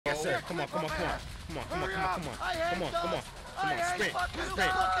sir. Come on. Sprint.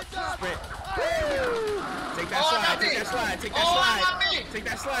 Take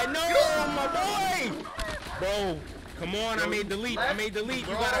that slide. No, my boy. Bro, come on. I made the leap. You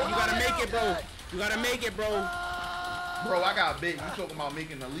gotta make it, bro. Bro, I got bit. You talking about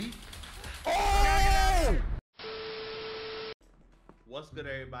making the leap? Oh! What's good,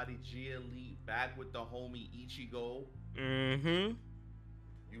 everybody? G Elite back with the homie Ichigo. Mm-hmm.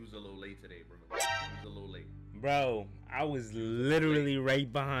 You was a little late today, bro. Bro, I was literally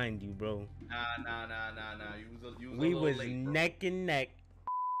right behind you, bro. Nah. You was a little late, bro. Neck and neck.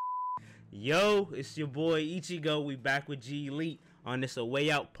 Yo, it's your boy Ichigo. We back with G Elite on this A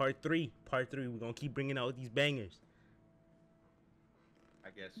Way Out Part 3. We're gonna keep bringing out these bangers. I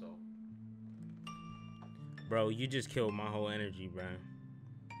guess so. Bro, you just killed my whole energy, bro.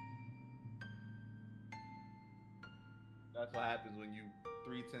 That's what happens when you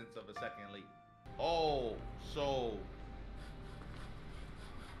 0.3 of a second late. Oh, so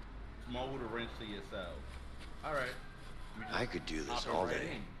small with a wrench to yourself. All right. I could do this all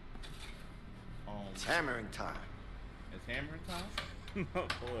day. It's hammering time. It's hammering time? Oh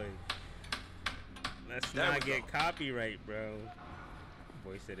boy. Let's not get copyright, bro.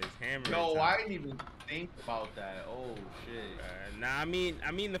 Boy said it's hammering time. I didn't even think about that. Oh shit. Nah, I mean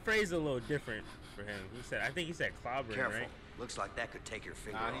the phrase is a little different for him. I think he said clobbering, Careful. right? Looks like that could take your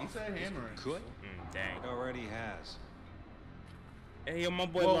finger off. He said hammering. Could? Dang. It already has. Hey, yo, my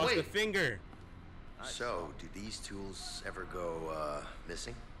boy lost a finger. So, do these tools ever go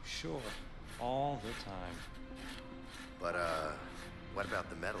missing? Sure. All the time. But what about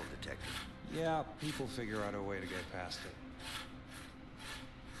the metal detector? Yeah, people figure out a way to get past it.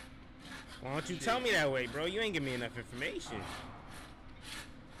 Why don't you tell me that way, bro? You ain't give me enough information.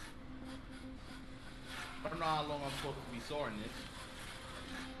 I don't know how long I'm supposed to be sawing this.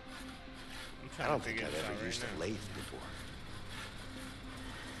 I don't think I've ever used a lathe before.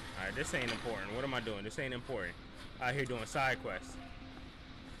 Alright, this ain't important. What am I doing? This ain't important. Out here doing side quests.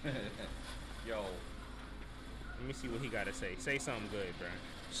 Yo. Let me see what he gotta say. Say something good, bro.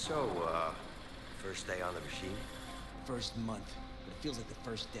 So, first day on the machine? First month, but it feels like the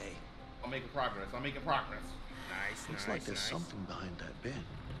first day. I'm making progress. Nice. Looks like there's something behind that bin.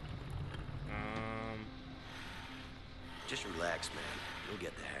 Just relax, man. You'll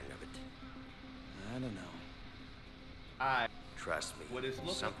get the hang of it. I don't know. Trust me.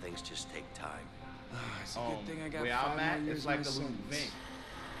 Some things just take time. It's a good thing I got where 5 I'm at, more years it's like in a my little sentence. vent.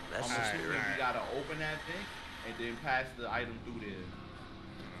 That's I'm the assuming spirit. you gotta open that thing and then pass the item through there.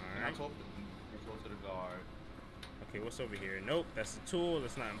 And I talk to the guard. Okay, what's over here? Nope, that's the tool.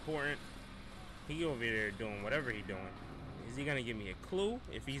 That's not important. He over there doing whatever he doing. Is he gonna give me a clue?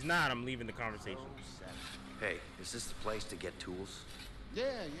 If he's not, I'm leaving the conversation. Hey, is this the place to get tools? Yeah,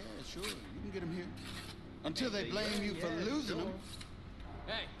 sure. You can get them here. Until they blame you for losing them.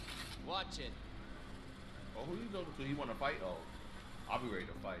 Hey, watch it. Oh, who you talking to? You want to fight? Oh, I'll be ready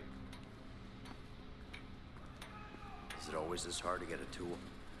to fight. Is it always this hard to get a tool?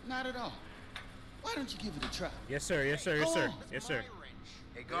 Not at all. Why don't you give it a try? Yes, sir. Yes, sir.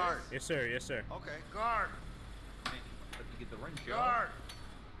 Hey, guard. Yes, sir. Okay, guard. Let me get the wrench, yo. Guard.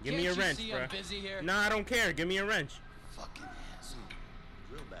 Give me a wrench, bro. Nah, I don't care. Give me a wrench. Fucking ass.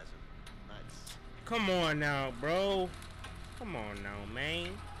 Drill bezel. Nice. Come on now, bro. Come on now,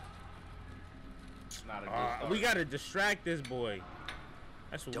 man. Not a good start. We gotta distract this boy.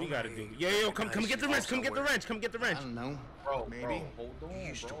 That's what we gotta do. I Yo, come get the wrench. Come get the wrench. I don't know. Bro, Maybe. Hold on, You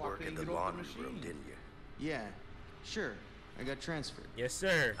used to bro. work in the laundry room, didn't you? Yeah, sure. I got transferred. Yes,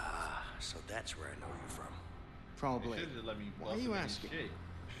 sir. So that's where I know you from. Probably. They should've let me Why are you asking? Shit.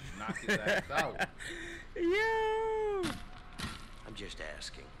 Knock his ass out. Yo. I'm just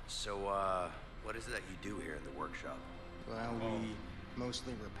asking. So, what is it that you do here in the workshop? Well, we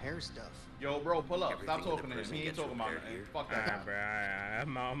mostly repair stuff. Yo, bro, pull up. Stop Everything in talking the to him. prison He ain't gets talking about repaired it. here. Fuck that.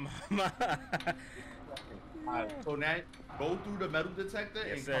 Bruh. Alright, so now go through the metal detector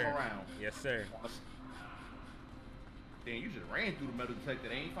and come around. Yes, sir. Damn, you just ran through the metal detector.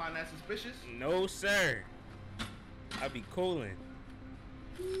 They ain't find that suspicious? No, sir. I'll be cooling.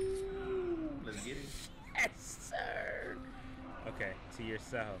 Let's get it. Yes, sir. Okay, to your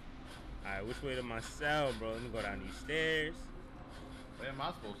cell. All right, which way to my cell, bro? Let me go down these stairs. Where am I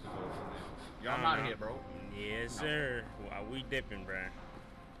supposed to go from there? Yo, I'm out of here, bro. Yes, sir. Well, we dipping, bro.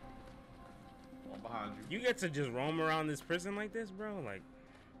 I'm behind you. You get to just roam around this prison like this, bro? Like,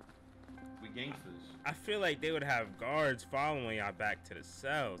 We gangsters. I feel like they would have guards following y'all back to the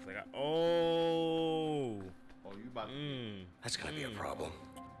cells. Like, oh. Oh, you about to... That's gonna be a problem.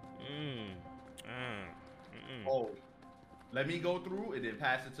 Oh. Let me go through and then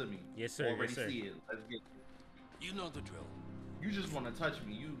pass it to me. Yes, sir. Already Yes, sir. see it. Let's get it. You know the drill. You just want to touch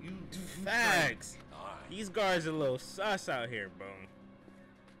me. You Facts. All right. These guards a little sus out here, bro.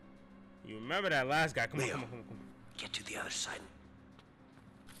 You remember that last guy? Come on, Leo. come on, come on, come on. Get to the other side.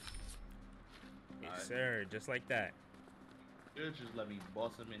 Yes, sir. Just like that. You just let me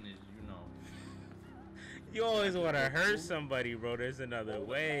bust him in his, you know. You always want to hurt somebody, bro. There's another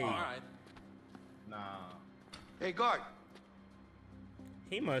way. All right. Nah. Hey, guard.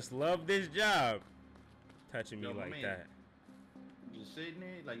 He must love this job. Touching me Yo, my like man. that. Just sitting there,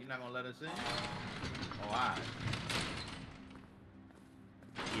 like you're not gonna let us in? Oh, alright.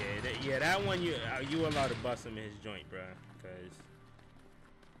 Yeah, that one you allowed to bust him in his joint, bro. Cause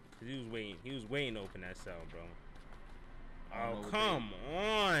he was waiting to open that cell, bro. Oh, come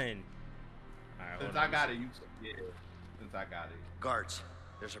on. Alright, Since I got it, you yeah. Since I got it. Guards,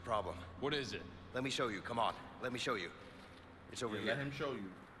 there's a problem. What is it? Let me show you. Come on. Let me show you. It's over Yeah, here. let him show you.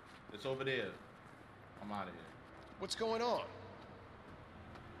 It's over there. I'm out of here. What's going on?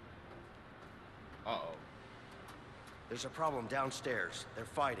 Uh-oh. There's a problem downstairs. They're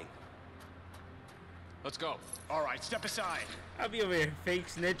fighting. Let's go. All right, step aside. I'll be over here fake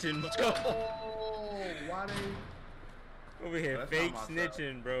snitching. Let's go. Oh, why they... Over here That's fake not my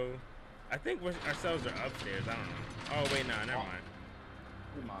snitching, bro. I think our cells are upstairs. I don't know. Oh, wait, nah, never mind.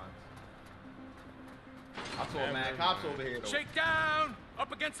 Who minds? I saw mad cops over here, though. Shake down!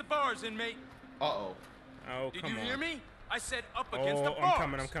 Up against the bars, inmate. Uh-oh. Oh, Did come you on. hear me? I said up against the Oh, bars. I'm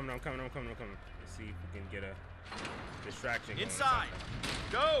coming. Let's see if we can get a distraction going or Inside.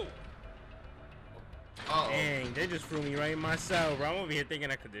 something. Go! Uh-oh. Dang, they just threw me right in my cell, bro. I'm over here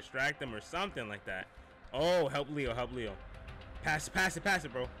thinking I could distract them or something like that. Oh, help Leo. Pass it,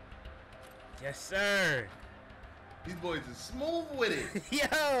 bro. Yes, sir. These boys is smooth with it.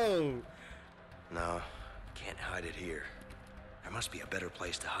 Yo! No, can't hide it here. There must be a better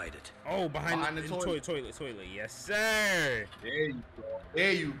place to hide it. Oh, behind the the toilet. toilet. Yes, sir.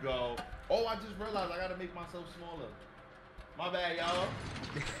 There you go. Oh, I just realized I gotta make myself smaller. My bad, y'all.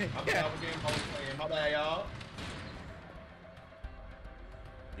 I forgot what game I was playing. My bad, y'all.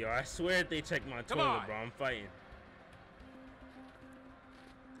 Yo, I swear if they check my Come toilet, on. bro, I'm fighting.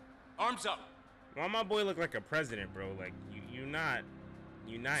 Arms up. Why my boy look like a president, bro? Like you not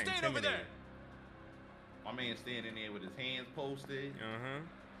Stand over there. intimidating. My man standing there with his hands posted.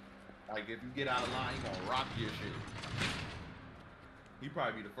 Uh-huh. Like, if you get out of line, he gonna rock your shit. He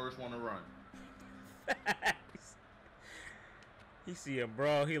probably be the first one to run. He see a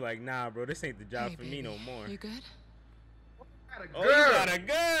bro, he like, nah, bro, this ain't the job Hey, for me no baby. more. You good? Oh, you got a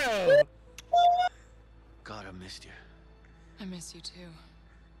girl. God, I missed you. I miss you too.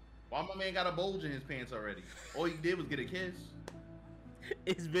 Why my man got a bulge in his pants already? All he did was get a kiss.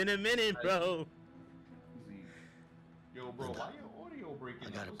 It's been a minute, bro. Yo, bro, why your audio breaking?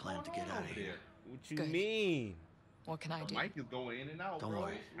 I got a What's plan going to get on out of over here. there? What you Good. mean? What can I The do? mic is going in and out, Don't bro.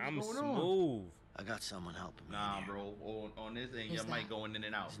 worry. What's I'm going on? smooth. I got someone helping me. Nah, in here. bro. On this end, Who's your mic that? going in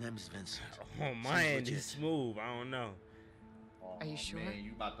and out. His name is Vincent. Oh, my Seems end is legit. smooth. I don't know. Are you sure? Man,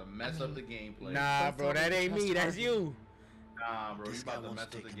 you about to mess I up mean, the gameplay. Nah, Both bro, of that us ain't me. trust That's Harvey. you. Nah, bro, This you guy about to wants mess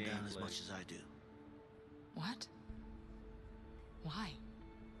to up take the him down as gameplay. much as I do. What? Why?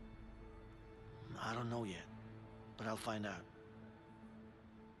 I don't know yet, but I'll find out.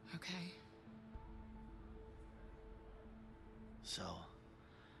 Okay. So,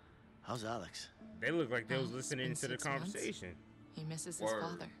 how's Alex? They look like they was Well, it's listening been to the 6 months. conversation. He misses his Word.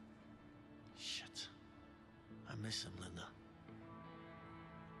 father. Shit. I miss him, Linda.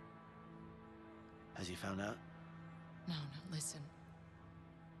 Has he found out? No, listen.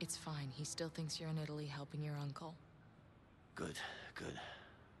 It's fine. He still thinks you're in Italy helping your uncle. Good.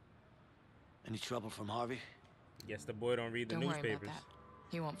 Any trouble from Harvey? Guess the boy don't read the Don't worry newspapers. about that.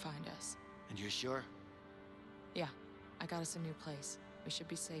 He won't find us. And you're sure? Yeah, I got us a new place. We should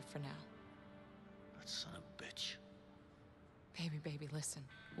be safe for now. That son of a bitch. Baby, listen.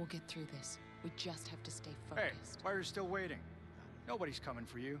 We'll get through this. We just have to stay Hey, focused. why are you still waiting? Nobody's coming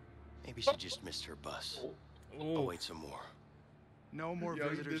for you. Maybe she just missed her bus. Ooh, I'll wait some more. No more Yo,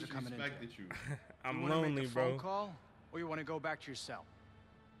 he visitors are coming in. disrespected you. I'm you wanna lonely, make a bro. phone call, or you want to go back to your cell?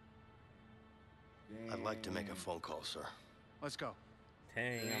 I'd like to make a phone call, sir. Let's go.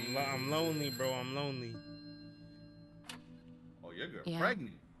 Dang, I'm lonely, bro. I'm lonely. Oh, your girl Yeah.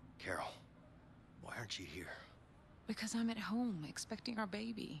 pregnant. Carol, why aren't you here? Because I'm at home expecting our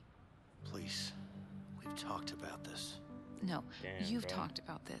baby. Please, we've talked about this. No, Damn, you've bro. talked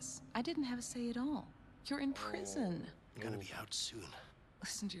about this. I didn't have a say at all. You're in prison. I'm gonna be out soon.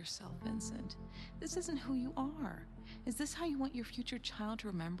 Listen to yourself, Vincent. This isn't who you are. Is this how you want your future child to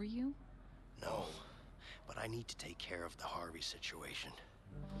remember you? No, but I need to take care of the Harvey situation.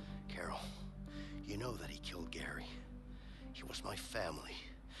 Carol, you know that he killed Gary. He was my family,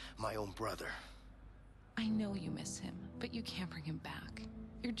 my own brother. I know you miss him, but you can't bring him back.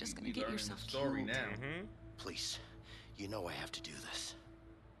 You're just gonna get yourself story killed. now. Please, you know I have to do this.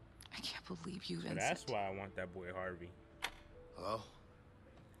 I can't believe you, So Vincent. that's why I want that boy Harvey. Hello?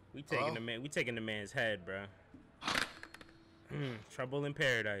 We taking the man's head, bro. Trouble in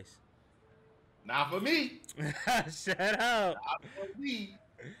paradise. Not for me. Shut up. Not for me.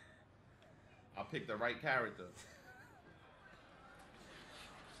 I picked the right character.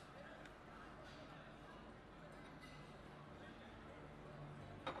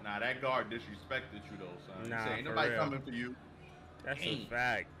 Nah, that guard disrespected you though, son. Nah, He said, ain't for nobody real. coming for you. That's Dang. a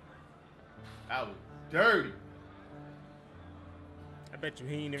fact. That was dirty. I bet you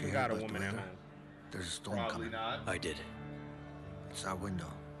he ain't even Care got a about woman the at weather? home. There's a storm Probably coming. not. I did. It's our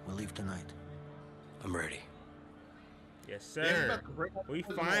window. We'll leave tonight. I'm ready. Yes, Yeah, we sir. about to break up We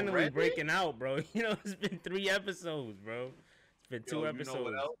the finally already? breaking out, bro. You know, it's been 3 episodes, bro. It's been 2 Yo, episodes. You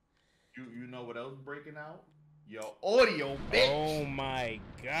know what else? You know what else breaking out? Your audio, bitch. Oh my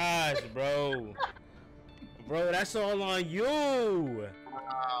gosh, bro. Bro, that's all on you.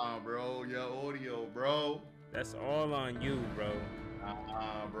 Bro, your audio, bro. That's all on you, bro.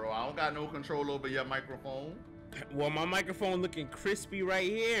 Bro, I don't got no control over your microphone. Well, my microphone looking crispy right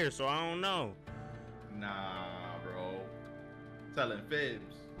here, so I don't know. Nah, bro. Telling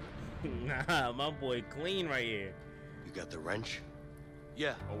fibs. Nah, my boy clean right here. You got the wrench?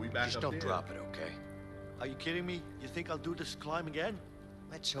 Yeah. Oh, we back Just up don't there. drop it, okay? Are you kidding me? You think I'll do this climb again?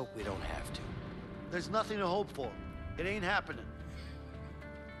 Let's hope we don't have to. There's nothing to hope for. It ain't happening.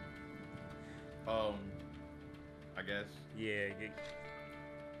 I guess. Yeah.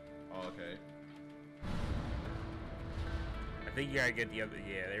 Oh, okay. I think you gotta get the other.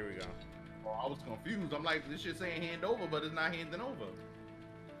 Yeah, there we go. Oh, I was confused. I'm like, this shit saying hand over, but it's not handing over.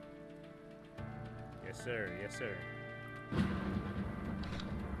 Yes, sir. Yes, sir.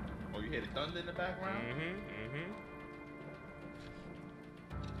 Oh, you hear the thunder in the background?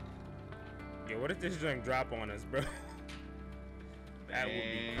 Yo, what if this joint drop on us, bro? That would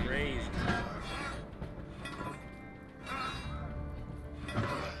be Man. crazy.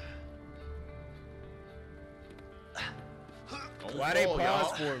 Don't Why they fall,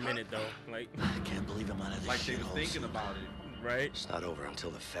 pause y'all. for a minute though? Like, I can't believe I'm out of this Like they was shithole thinking soon. about it. right? It's not over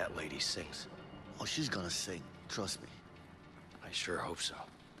until the fat lady sings. Oh, she's gonna sing. Trust me. I sure hope so.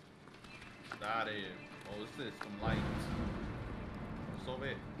 Out of here. Oh, what's this? Some lights. What's over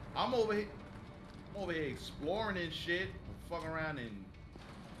here? I'm over here exploring and shit. Fucking around and.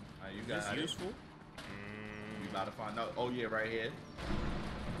 Alright, you Is got this it. useful? We about to find out. Oh yeah, right here.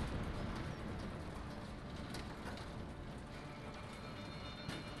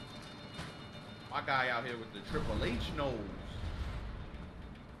 My guy out here with the Triple H nose.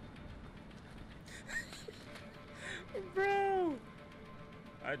 Bro,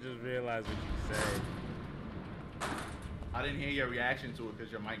 I just realized what you said. I didn't hear your reaction to it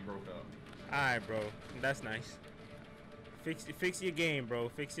because your mic broke up. All right, bro, that's nice. Fix your game, bro.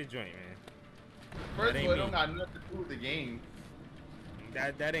 Fix your joint, man. First That of all, it ain't don't me. got nothing to do with the game.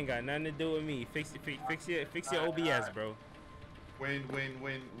 That ain't got nothing to do with me. Fix your OBS, bro. When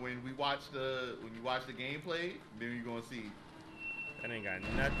we watch the you watch the gameplay, then you're gonna see. That ain't got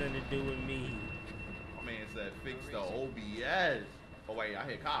nothing to do with me. My man said fix the OBS. Oh wait, I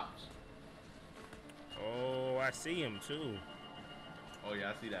hear cops. Oh, I see him too. Oh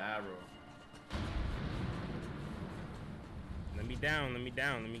yeah, I see the arrow. Let me down. Let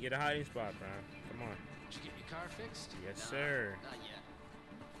me get a hiding spot, bro. Come on. Did you get your car fixed? Yes, sir. Not yet.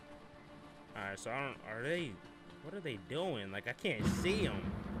 All right, so what are they doing? Like, I can't see them.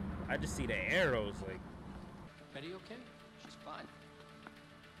 I just see the arrows, like. Betty okay? She's fine.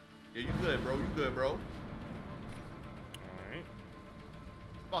 Yeah, you good, bro. You good, bro. All right.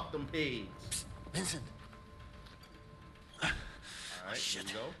 Fuck them pigs. Vincent. All Oh, right, shit.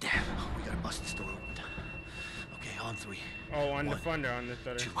 here we go. Damn. We gotta bust this door open. Okay, on 3. Oh, on the One, thunder, on the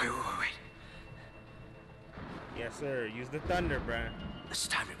thunder. 2, wait. Yes, sir. Use the thunder, bruh. Let's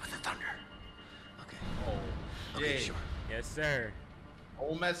time it with the thunder. Okay. Oh, Okay, shit. sure. Yes, sir.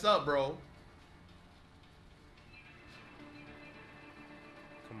 Don't mess up, bro.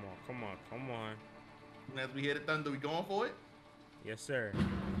 Come on. As we hear the thunder, we going for it? Yes, sir. Did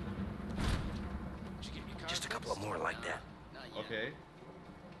you get your car Just a couple of fixed? more like that. Not yet. Okay.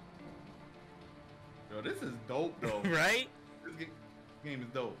 Yo, this is dope, though. Right? This game is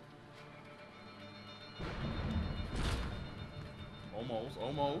dope. Almost.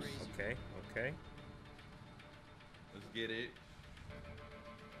 Okay. Let's get it.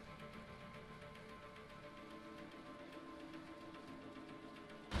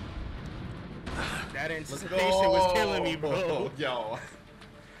 That anticipation was killing me, bro. Yo,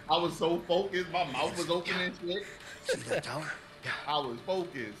 I was so focused. My mouth was open and shit. See that tower? Yeah. I was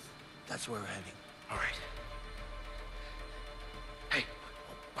focused. That's where we're heading. All right. Hey,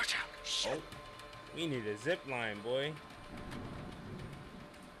 watch out. Shit. Oh. We need a zip line, boy.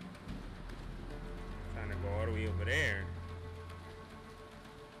 Trying to go all the way over there.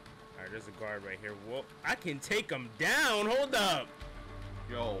 Alright, there's a guard right here. Whoa, I can take him down. Hold up.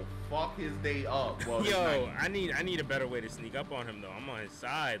 Yo, fuck his day up. Well, yo, I need a better way to sneak up on him though. I'm on his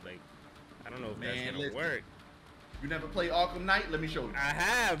side. Like, I don't know if that's gonna work. You never played Arkham Knight? Let me show you. I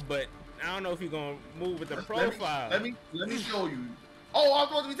have, but I don't know if you're gonna move with the profile. Let me show you. Oh, I'm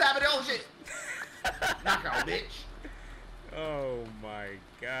supposed to be tapping the old shit. Knockout, bitch. Oh my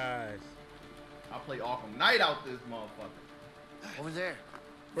gosh. I play Arkham Knight out this motherfucker. Over there.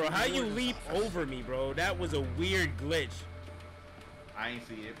 Bro, how you leap over me, bro? That was a weird glitch. I ain't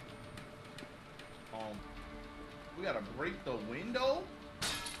see it. We gotta break the window?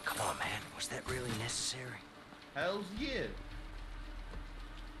 Come on, man. Was that really necessary? Hell's yeah.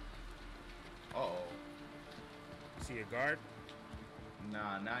 Uh-oh. See a guard?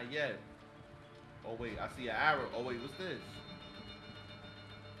 Nah, not yet. Oh, wait. I see an arrow. Oh, wait. What's this?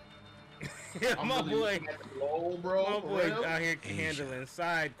 Yeah, my boy. Low, bro, my boy real? out here handling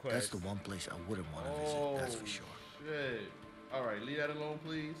side quests. That's the one place I wouldn't want to visit, that's for sure. Shit. All right, leave that alone,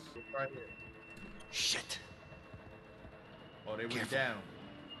 please. Right here. Shit. Oh, they went down.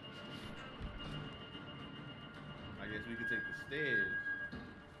 I guess we could take the stairs.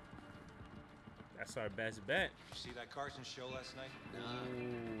 That's our best bet. You see that Carson show last night?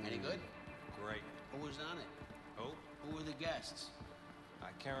 Any good? Great. Who was on it? Oh, Who were the guests? I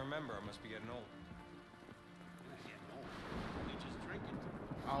can't remember. I must be getting old. We just drinking.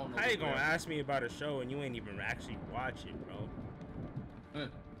 I don't know. How you gonna ask me about a show and you ain't even actually watch it, bro?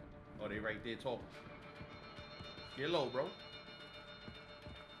 Oh, they right there talking. Get low, bro.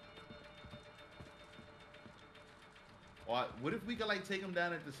 What if we could like take them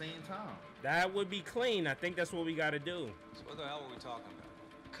down at the same time? That would be clean. I think that's what we gotta do. So what the hell were we talking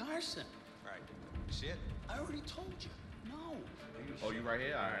about? Carson, Right. You see it? I already told you. No. Oh, you right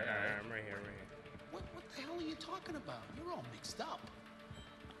here? All right, all right. I'm right here, right here. What the hell are you talking about? You're all mixed up.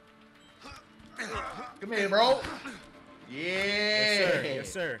 Come here, bro. Yeah. Yes, sir.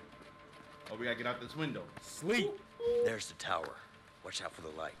 Yes, sir. Oh, we gotta get out this window. Sleep. There's the tower. Watch out for the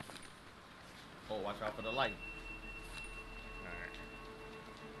light. Oh, watch out for the light.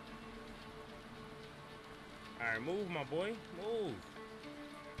 All right, move, my boy. Move.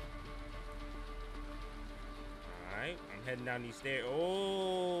 All right, I'm heading down these stairs.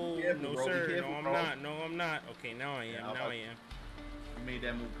 Oh, careful, no, bro. Be sir. careful, no, I'm bro. not. No, I'm not. Okay, now I am. Yeah, now I am. You made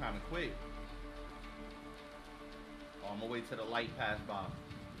that move kind of quick. Oh, I'm gonna wait till the light pass by.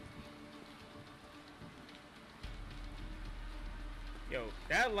 Yo,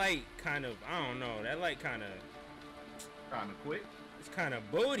 that light kind of, I don't know. That light kind of quick. It's kind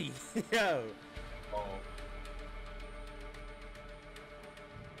of booty. Yo. Oh.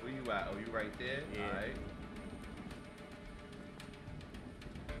 Where you at? Oh, you right there? Yeah. All right.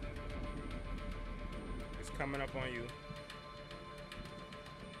 It's coming up on you.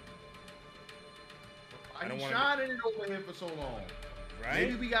 Why you shining it over here for so long? Right?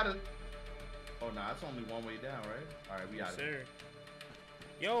 Maybe we gotta. Oh, nah, it's only one way down, right? All right, we got Yes, it. sir.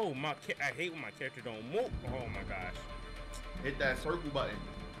 Yo, I hate when my character don't move. Oh my gosh. Hit that circle button.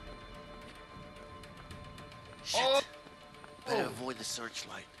 Shit. Oh! Better avoid the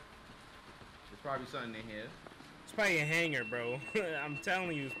searchlight. There's probably something in here. It's probably a hanger, bro. I'm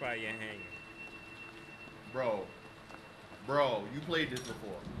telling you, it's probably a hanger. Bro, you played this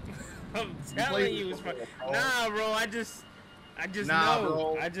before. I'm telling you, it's probably. Nah, bro. I just know.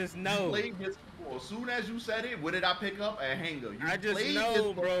 Bro. I just know. You played this before. As soon as you said it, what did I pick up? A hanger. I just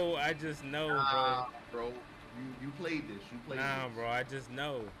know, bro. I just know, bro. You played this. You played this. Nah, bro. I just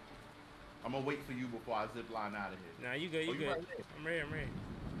know. I'm gonna wait for you before I zip line out of here. Nah, you good. You good. Right I'm ready. I'm ready.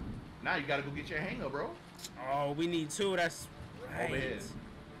 Now you gotta go get your hanger, bro. Oh, we need two. That's right. Over here.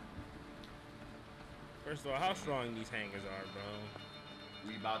 First of all, how strong these hangers are, bro.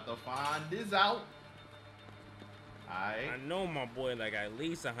 We about to find this out. Alright. I know my boy like at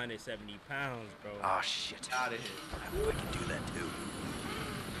least 170 pounds, bro. Oh, shit. Out of here. I hope I can do that, too.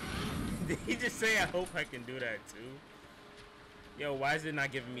 Did he just say, I hope I can do that, too? Yo, why is it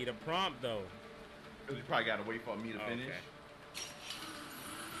not giving me the prompt, though? Because you probably gotta wait for me to finish.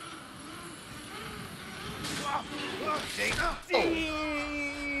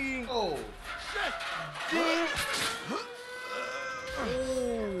 Ding! Oh! Ding!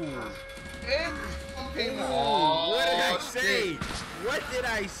 And came what did I say? shit. What did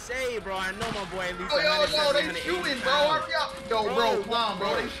I say, bro? I know my boy at least. Yo, they shooting, bro. Hurry up. Yo, bro, come on,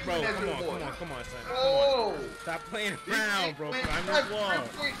 bro. They shooting at your boy. Come on, son. Oh. Stop playing around, bro. I'm this wall.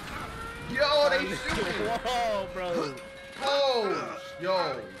 Yo, they shooting. Whoa, bro. Oh, yo,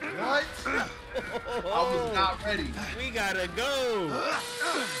 what? I was not ready. We gotta go.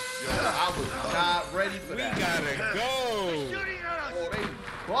 Yo, I was not ready for that. We gotta go. Oh, they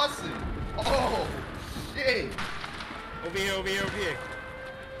busting. Oh, shit. Over here.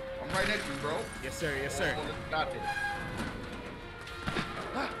 I'm right next to you, bro. Yes, sir. Oh, got this.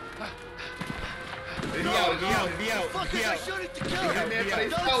 Be out. Fuckers are shooting to kill Be out.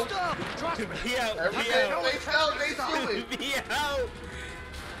 Don't stop! Drop it! Be out. They Be out.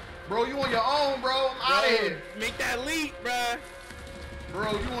 Bro, you on your own, bro. I'm out of here. Make that leap, bro.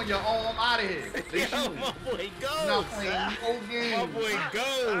 Bro, you on your own. I'm out of here. They Yo, shooting. my boy goes. Not playing no game. My boy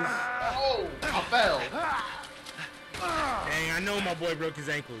goes. Oh, I fell. Dang, I know my boy broke his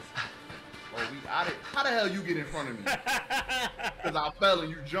ankles. Oh, we out of. How the hell you get in front of me? Because I fell and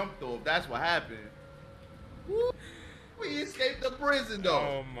you jumped off. That's what happened. Woo. We escaped the prison though.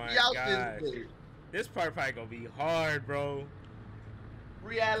 Oh my god. This part probably gonna be hard, bro.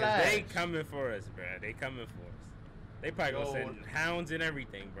 Realize. They coming for us, bro. They coming for us. They probably gonna send hounds and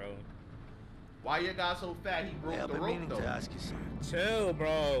everything, bro. Why you got so fat? He broke the rope though. To ask you something. Chill,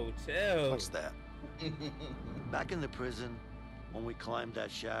 bro. Chill. What's that? Back in the prison, when we climbed that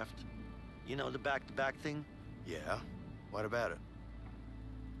shaft, you know the back-to-back thing? Yeah. What about it?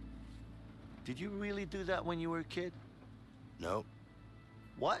 Did you really do that when you were a kid? No.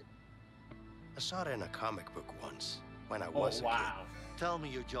 What? I saw it in a comic book once, when I was a kid. Tell me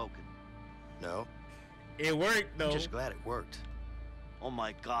you're joking. No. It worked, though. I'm just glad it worked. Oh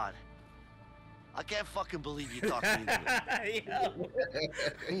my God. I can't fucking believe you talked me into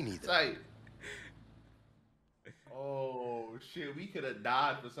it. Me neither. Tight. Oh shit, we could have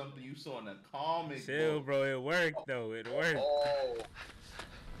died for something you saw in a comic Chill, book. bro. It worked, though. It worked. Oh.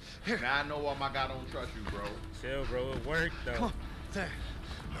 Now I know why my guy don't trust you, bro. Chill, bro. It worked, though. Come on. There.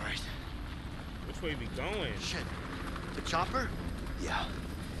 All right. Which way we going? Shit. The chopper? Yeah.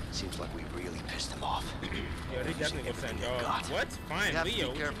 Seems like we really pissed him off. Yo, they definitely gonna send dogs. What? Fine, Leo.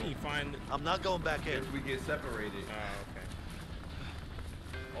 What you mean, fine? I'm not going back in. If we get separated. Oh, okay.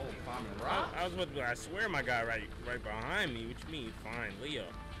 Oh, climbing rock. I was about to. I swear, my guy right behind me. What you mean, fine, Leo?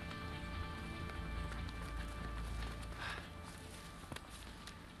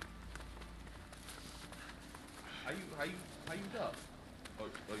 How you duck? Oh,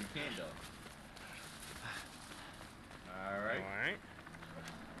 you can duck. All right. All right.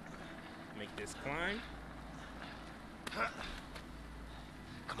 Make this climb.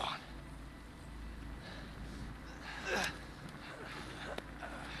 Come on.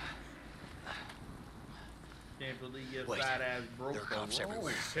 Can't believe your Wait. fat ass broke There are cops the road.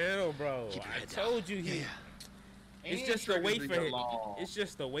 everywhere. Chill, bro. Keep your I head told you he. Yeah. It's And just the triggers wait in for your his. lawn. It's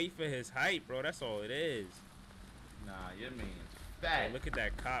just the wait for his height, bro. That's all it is. Nah, your man's Hey, fat. look at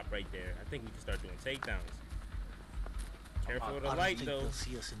that cop right there. I think we can start doing takedowns. Careful with the I don't light, think though. they'll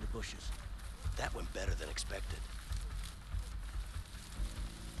see us in the bushes. That went better than expected.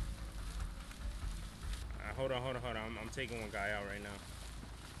 Hold on. I'm taking one guy out right now.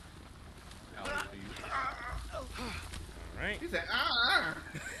 I'll wait for you. All right. He said,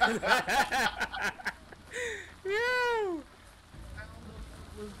 Yo!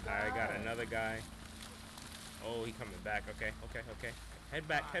 I got another guy. Oh, he coming back. Okay. Head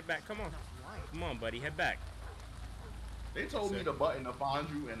back. Come on, buddy. Head back. They told me the button to find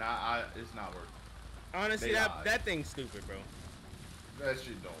you, and I it's not working. Honestly, They that lied. thing's stupid, bro. That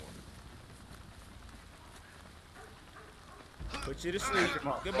shit don't work. Put you to sleep. Catch him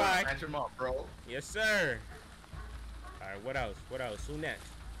up, Goodbye. Bro. Catch him up, bro. Yes, sir. All right. What else? Who next?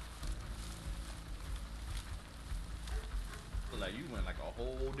 Feel like you went like a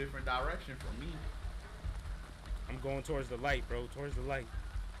whole different direction from me. I'm going towards the light, bro. Towards the light.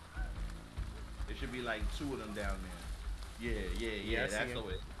 There should be like 2 of them down there. Yeah. I see That's him. the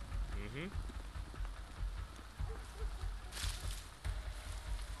way. Mm-hmm.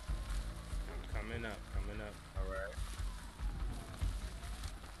 Coming up. All right.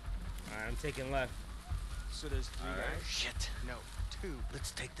 All right, I'm taking left. So there's 3 All right. guys? Shit. No, 2.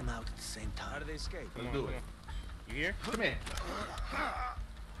 Let's take them out at the same time. How do they escape? Let's do it. You here? Come here.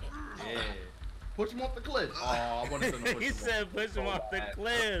 Yeah. Push him off the cliff. Oh, I wanted to know. He said push him off the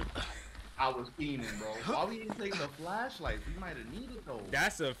cliff. I was fiending, bro. Why we didn't take the flashlights? We might have needed those.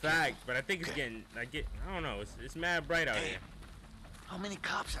 That's a fact, but I think it's getting, I don't know, it's mad bright out here. How many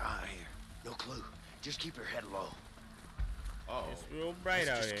cops are out here? No clue. Just keep your head low. Uh-oh. It's real bright Let's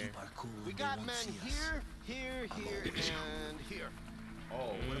out just here. keep our cool. We and they got won't men see us. here, and here.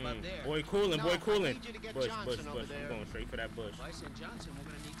 Oh, What about there? Boy cooling, No, boy I cooling. need you to get Bush, Johnson bush, over bush. there. I'm going straight for that bush. If I send Johnson,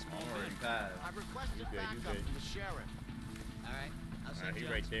 we're gonna need some more already men. passed. I've requested You good, you backup good. from the sheriff. All right, I'll send He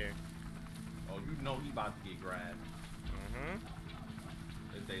Johnson. right there. Oh, you know he about to get grabbed.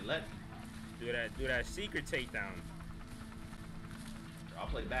 If they let me. Do that secret takedown. I'll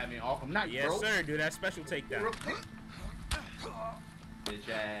play Batman Arkham Knight, Yes, bro. sir. Do that special takedown. Bitch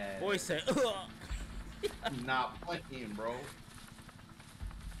ass. Boy said, I'm not playing, bro.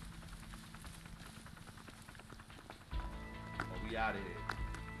 Oh, we out of here.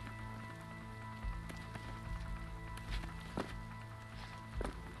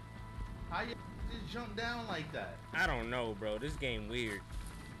 How you just jump down like that? I don't know, bro. This game weird.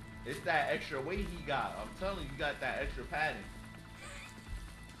 It's that extra weight he got. I'm telling you, you got that extra padding.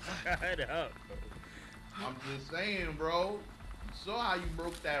 Shut up, bro. I'm just saying, bro. You saw how you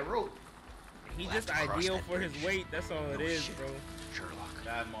broke that rope. He We'll just have to cross ideal that for his bridge. weight. That's all it No is, shit. bro. Sherlock.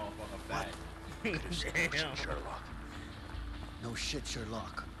 That motherfucker fat. Damn. Sherlock. No shit,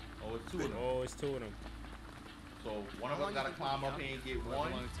 Sherlock. Oh, it's two of them. Oh, it's two of them. So one of How us long gotta you think climb we'll up be here and get However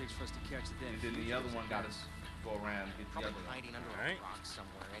one, long it takes for us to catch the and damn then the other one gotta go around and get the Probably other one. hiding under Alright. a rock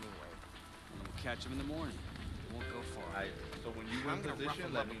somewhere anyway. We'll catch him in the morning. It won't go far. Alright, so when you I'm in gonna rough position,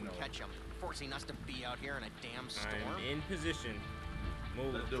 him let up me if we know. catch him, forcing us to be out here in a damn storm. I'm in position.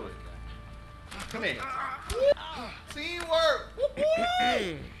 Move. Let's do it. Come here. Teamwork.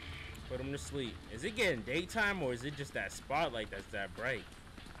 Woo-hoo! Put him to sleep. Is it getting daytime or is it just that spotlight that's that bright?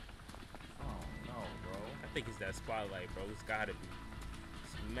 Oh no, bro. I think it's that spotlight, bro. It's gotta be.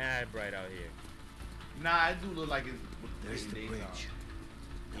 It's mad bright out here. Nah, it do look like it's There's the daytime. bridge.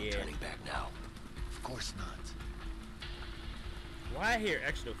 No Yeah. turning back now. Of course not. Why I hear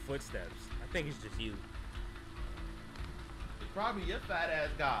extra footsteps? I think it's just you. It's probably your fat ass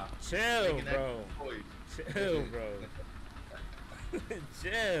guy. Chill, making that bro. noise. Chill, bro.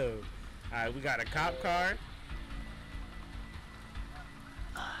 Chill. Alright, we got a cop car.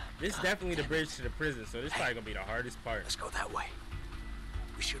 This is definitely the bridge to the prison, so this is probably gonna be the hardest part. Let's go that way.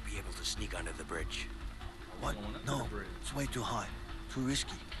 We should be able to sneak under the bridge. What? Going under No, the bridge. it's way too high. Too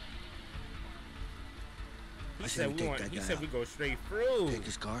risky. He I say said we we take want. that He guy said out. we go straight through. Take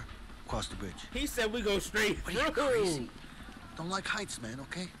his car, cross the bridge. He said we go straight What are you, through. crazy? Don't like heights, man,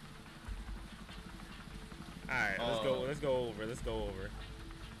 okay? Alright, let's go over. Let's go over.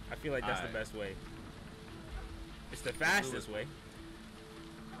 I feel like that's the Alright. best way. It's the fastest way.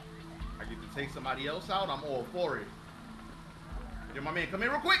 I get to take somebody else out, I'm all for it. Yo, my man, come here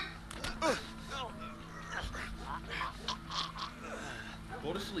real quick.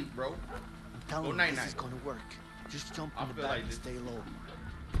 Go to sleep, bro. I'm telling Go you, night-night. this is gonna work. Just jump I in the feel back like and this- stay low.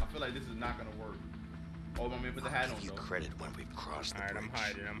 I feel like this is not gonna work. Oh, my man, put the hat I'll on, give you though. credit when we've crossed the Alright,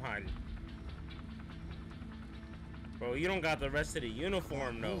 bridge. I'm hiding. Bro, you don't got the rest of the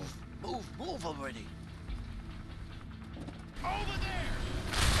uniform, though. Move already. Oh,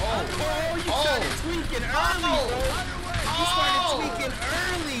 Oh, you started tweaking early, bro. You started tweaking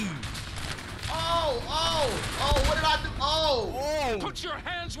early. Oh, what did I do? Oh. Put your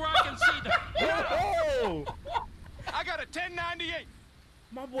hands where I can see them. Oh, I got a 1098.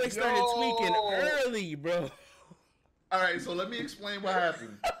 my boy started tweaking early, bro. All right, so let me explain what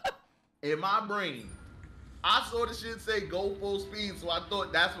happened. In my brain, I saw the shit say go full speed, so I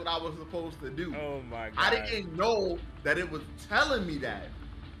thought that's what I was supposed to do. Oh my god. I didn't know that it was telling me that.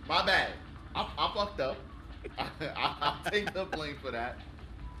 My bad. I fucked up. I'll take the blame for that.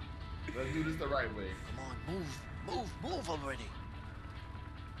 Let's do this the right way. Come on, move already.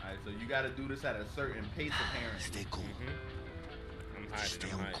 All right, so you got to do this at a certain pace, apparently. Stay cool. I'm Just stay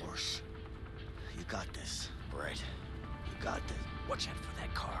hiding. I'm on hiding. course. You got this. Right. You got this. Watch out for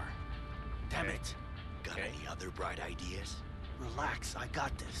that car. Damn Okay. it. Got Okay. any other bright ideas? Relax, I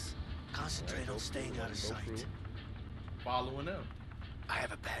got this. Concentrate on staying out of sight. Following them. I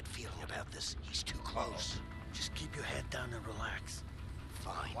have a bad feeling about this. He's too close. Just keep your head down and relax.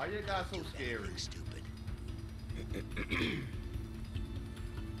 Fine. Why you guys so Don't do scary? anything stupid.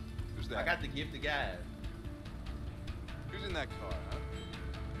 Who's that? I got the gift of gab. Who's in that car, huh?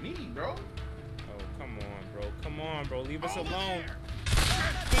 Me, bro. Oh, come on, bro. Leave us alone.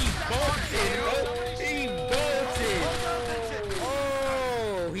 He bolted, bro. He bolted.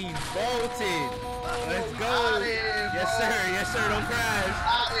 Oh, he bolted. Let's go. Outta here, Yes, bro. sir. Yes, sir. Don't crash.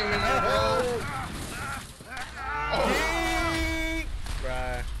 Out of here, bro. Ding.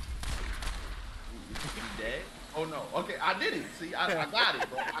 Bruh. You dead? Oh no. Okay, I did it. See, I got it,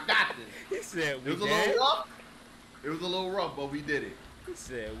 bro. I got this. He said It we was a dead. little rough. It was a little rough, but we did it. He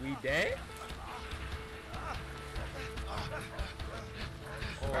said we dead.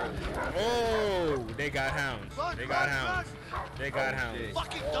 Oh, they got hounds. They got hounds. They got hounds.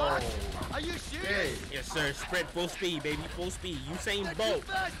 Fucking dog! Are you serious? Yes, sir. Sprint full speed, baby. Full speed. Usain Bolt.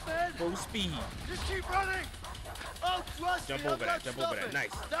 Full speed. Just keep running! Oh, trust Jump me, over that. I'm Jump not over that.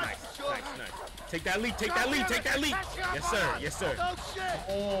 stopping. Nice. That's Nice. sure. Nice. Nice. Take that leap. Take that leap. Take that leap. Yes, sir. Yes, sir. Oh, shit!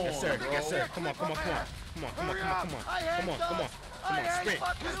 Yes, sir. Yes, sir. Come on. Come on. Come on. Come on. Come on. Come on. Come on. Come on. Come on. Come on. Sprint.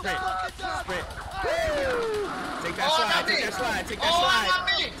 Sprint. Sprint. Take that slide. Take that slide. Take that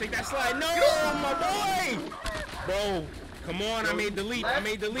slide. Take that slide. No, my boy. Bro, come on. I made the leap. I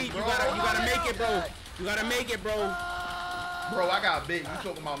made the leap. You gotta make it, bro. You gotta make it, bro. Bro, I got bit. You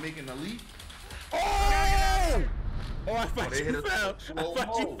talking about making the leap? Oh! Oh, I thought they you hit fell. us I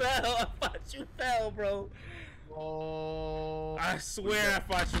thought you fell. I thought you fell, bro. Oh. I swear I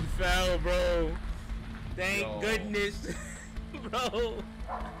thought you fell, bro. Thank goodness. Bro.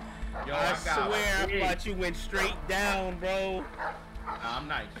 Yo, I swear I thought you went straight down, bro. Nah, I'm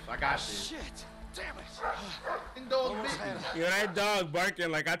nice. I got this. Shit! Damn it! Dog bit me. Yo, that dog barking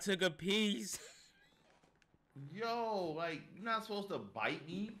like I took a piece. Yo, like, you're not supposed to bite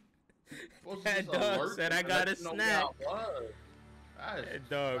me. Supposed to That just dog alert said me I to got let a you know snack. where I was. That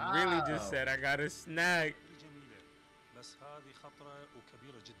dog really just said I got a snack.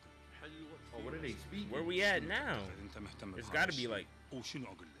 Oh, what are they speaking? Where we at now? It's gotta be like.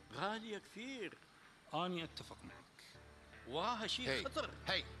 غالية كثير. أنا أتفق معك. واه شيء Hey, خطر.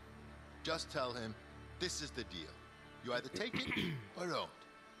 hey, just tell him this is the deal. You either take it or don't.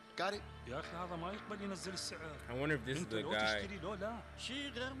 Got it? يا أخي هذا ما يقبل ينزل السعر. I wonder if this is أنت the لو guy. تشتري لو لا.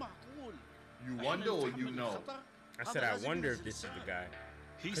 شيء غير معقول. You wonder or you know? I said I wonder if this is the guy.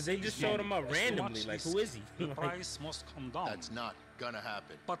 Because they just showed him up randomly. Like, who is he? The price must come down. That's not gonna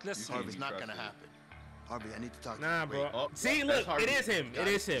happen. But let's see. Harvey's not gonna happen. Harvey, I need to talk to Nah, you. bro. Oh, See, that's look, it is him. It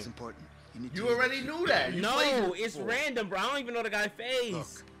is It's him. important. Need You to- already knew that. You played No, this it's before. random, bro. I don't even know the guy's face. Look,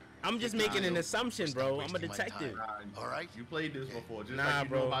 I'm just Nico, making an assumption, stop bro. I'm a wasting my detective. time. All right? You played this before, just Nah, like you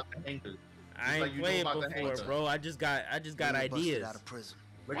bro. know about the hangers. I like ain't you know played about the before, hangers. bro. I just got We were busted ideas. out of prison.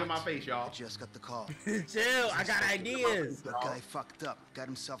 Look at my face, y'all. I just got the call. Chill, I got ideas. The guy fucked up. Got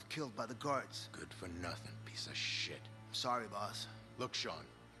himself killed by the guards. Good for nothing, piece of shit. I'm sorry, boss. Look, Sean,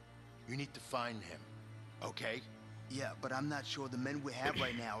 you need to find him, okay? Yeah, but I'm not sure the men we have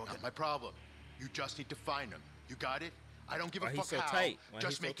right now are Not gonna... my problem. You just need to find him. You got it? I don't give Why a he fuck so how. tight? Why he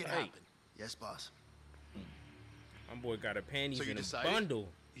Just so make it tight? happen. Yes, boss. My boy got a panties So you in a decided? bundle.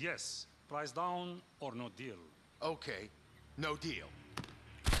 Yes. Price down or no deal. Okay, no deal.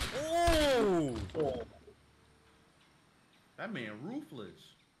 Ooh! That man ruthless.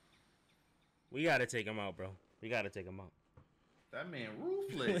 We gotta take him out, bro. We gotta take him out. That man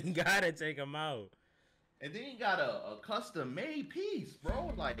We ruthless. gotta take him out. And then he got a custom made piece,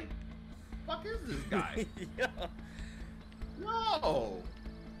 bro. Like, fuck is this guy? Yo, No.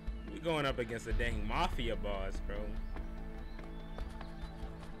 we going up against a dang mafia boss, bro.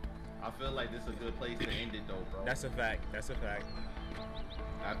 I feel like this is a good place to end it, though, bro. That's a fact. That's a fact.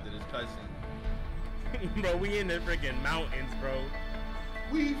 After this cussing. Bro, we in the freaking mountains, bro.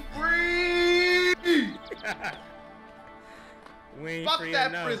 We free! We ain't Fuck free that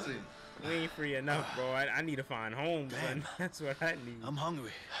enough. prison. We ain't free enough, bro. I need to find home, man. That's what I need. I'm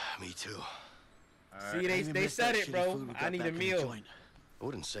hungry. Me too. See, they said it, bro. I need a meal. I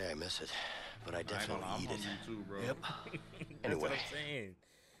wouldn't say I miss it, but I definitely I'm eat it. hungry too, bro. Yep. That's what Anyway. I'm saying.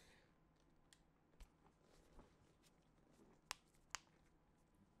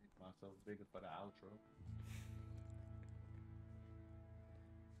 Make myself bigger for the outro.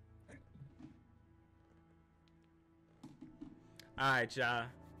 Alright, y'all.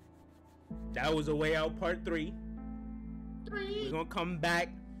 That was A Way Out Part 3. We're gonna come back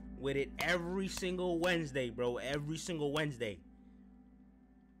with it every single Wednesday, bro. Every single Wednesday.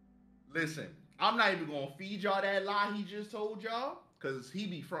 Listen, I'm not even gonna feed y'all that lie he just told y'all, cause he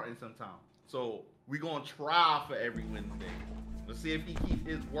be fronting sometimes. So we gonna try for every Wednesday. Let's see if he keep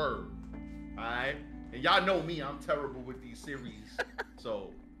his word. Alright? And y'all know me, I'm terrible with these series.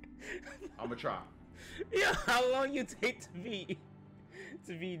 So I'ma try. Yeah, how long you take to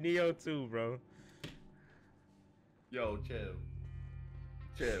be Neo 2, bro? Yo, chill.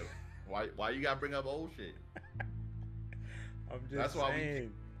 Chill. Why you gotta bring up old shit? I'm just That's why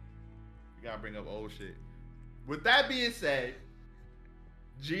saying. You gotta bring up old shit. With that being said,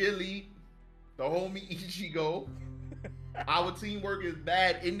 G Elite, the homie Ichigo, our teamwork is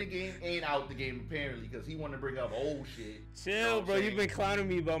bad in the game and out the game apparently, because he want to bring up old shit. Chill, You know what bro. I'm You've saying? been clowning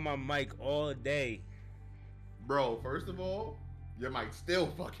me about my mic all day. Bro, first of all, your mic's still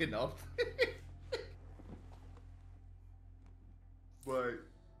fucking up. But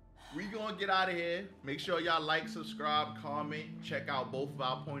We gonna get out of here. Make sure y'all like, subscribe, comment, check out both of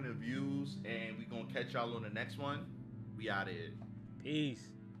our point of views, and we gonna catch y'all on the next one. We out of here. Peace.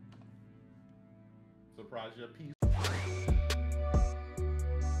 Surprise your peace.